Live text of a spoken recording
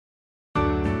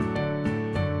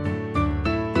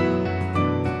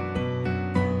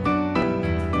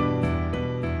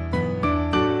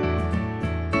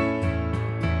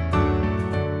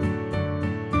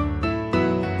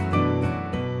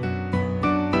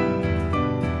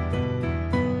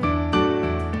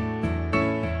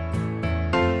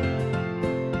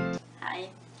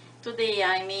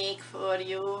for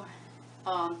you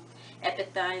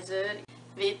appetizer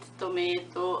with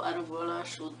tomato arugula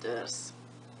shooters.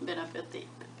 Bon appetit!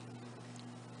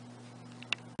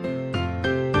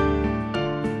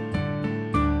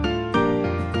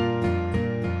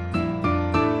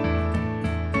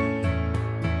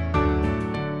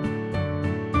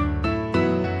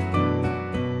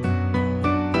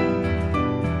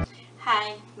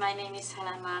 Hi, my name is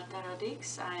Helen M.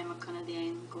 Radics. I am a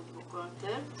Canadian cookbook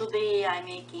author. Today I am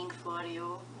making for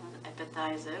you an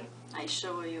appetizer. I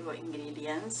show you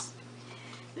ingredients.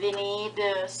 We need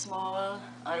a small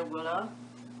arugula,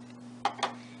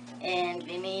 and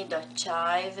we need a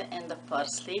chive and a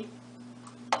parsley.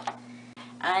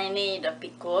 I need a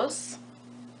pickles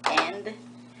and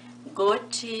goat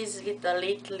cheese with a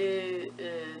little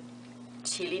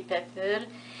chili pepper.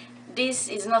 This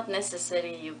is not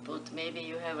necessary you put, maybe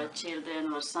you have a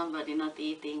children or somebody not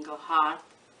eating a heart.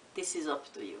 This is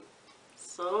up to you.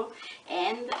 So,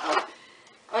 and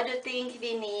other thing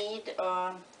we need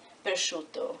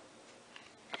prosciutto.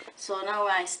 So now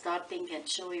I'm starting and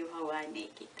show you how I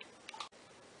make it.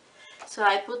 So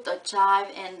I put a chive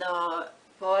and a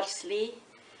parsley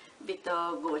with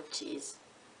a goat cheese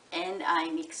and I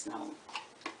mix now.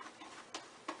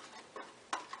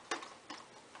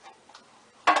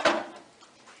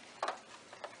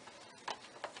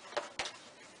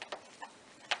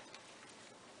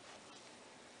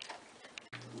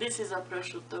 This is a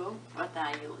prosciutto, what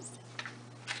I used.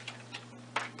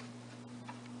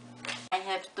 I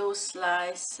have 2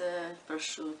 slices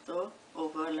prosciutto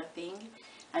overlapping.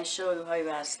 I show you how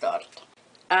I start.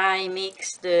 I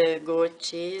mix the goat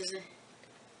cheese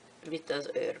with the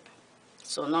herb.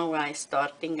 So now I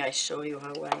starting, I show you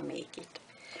how I make it.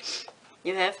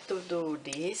 You have to do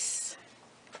this,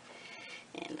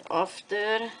 and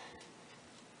after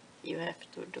you have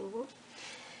to do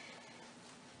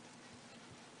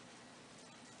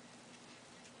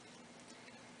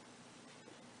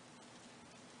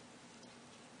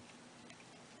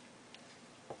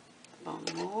one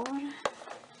more,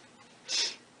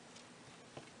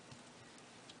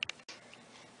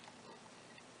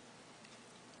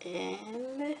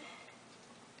 and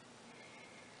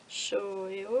show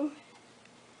you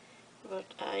what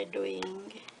I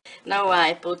doing. Now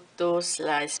I put 2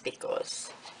 sliced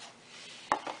pickles,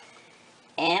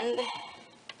 and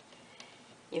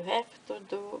you have to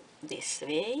do this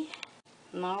way.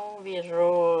 Now we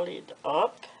roll it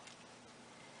up.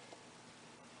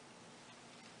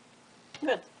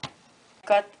 Good.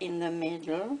 Cut in the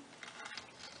middle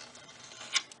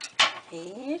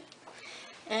here,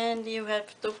 and you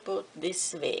have to put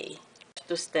this way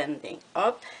to standing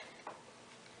up.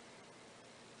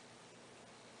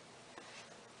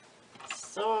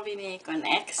 So we make a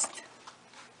next.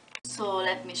 So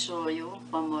let me show you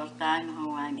one more time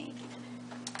how I make it.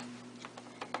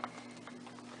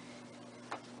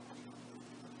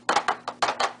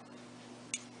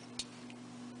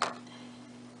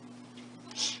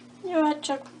 You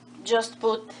just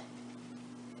put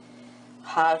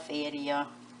half area,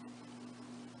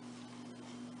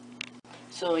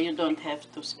 so you don't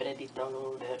have to spread it all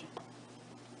over.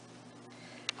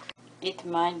 It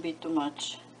might be too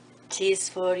much cheese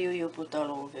for you, you put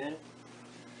all over.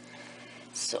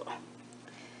 So,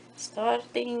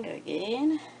 starting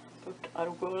again, put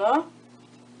arugula.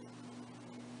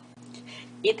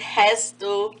 It has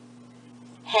to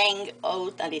hang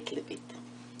out a little bit.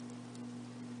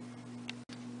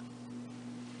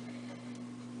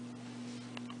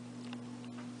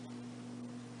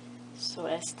 So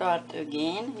I start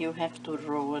again, you have to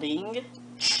rolling.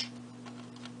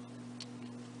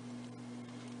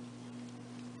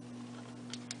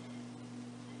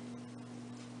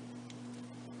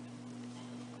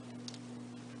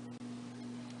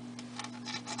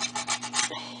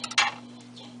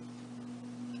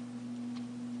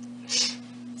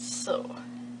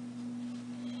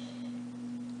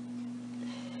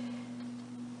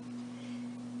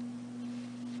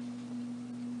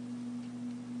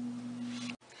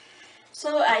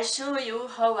 So I show you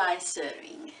how I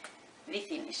serving. We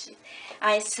finish it.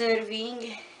 I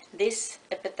serving this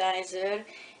appetizer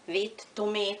with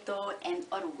tomato and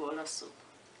arugula soup.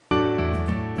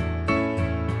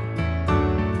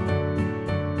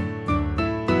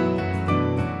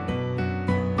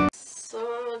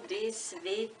 So this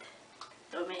with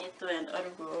tomato and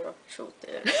arugula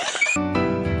shooter.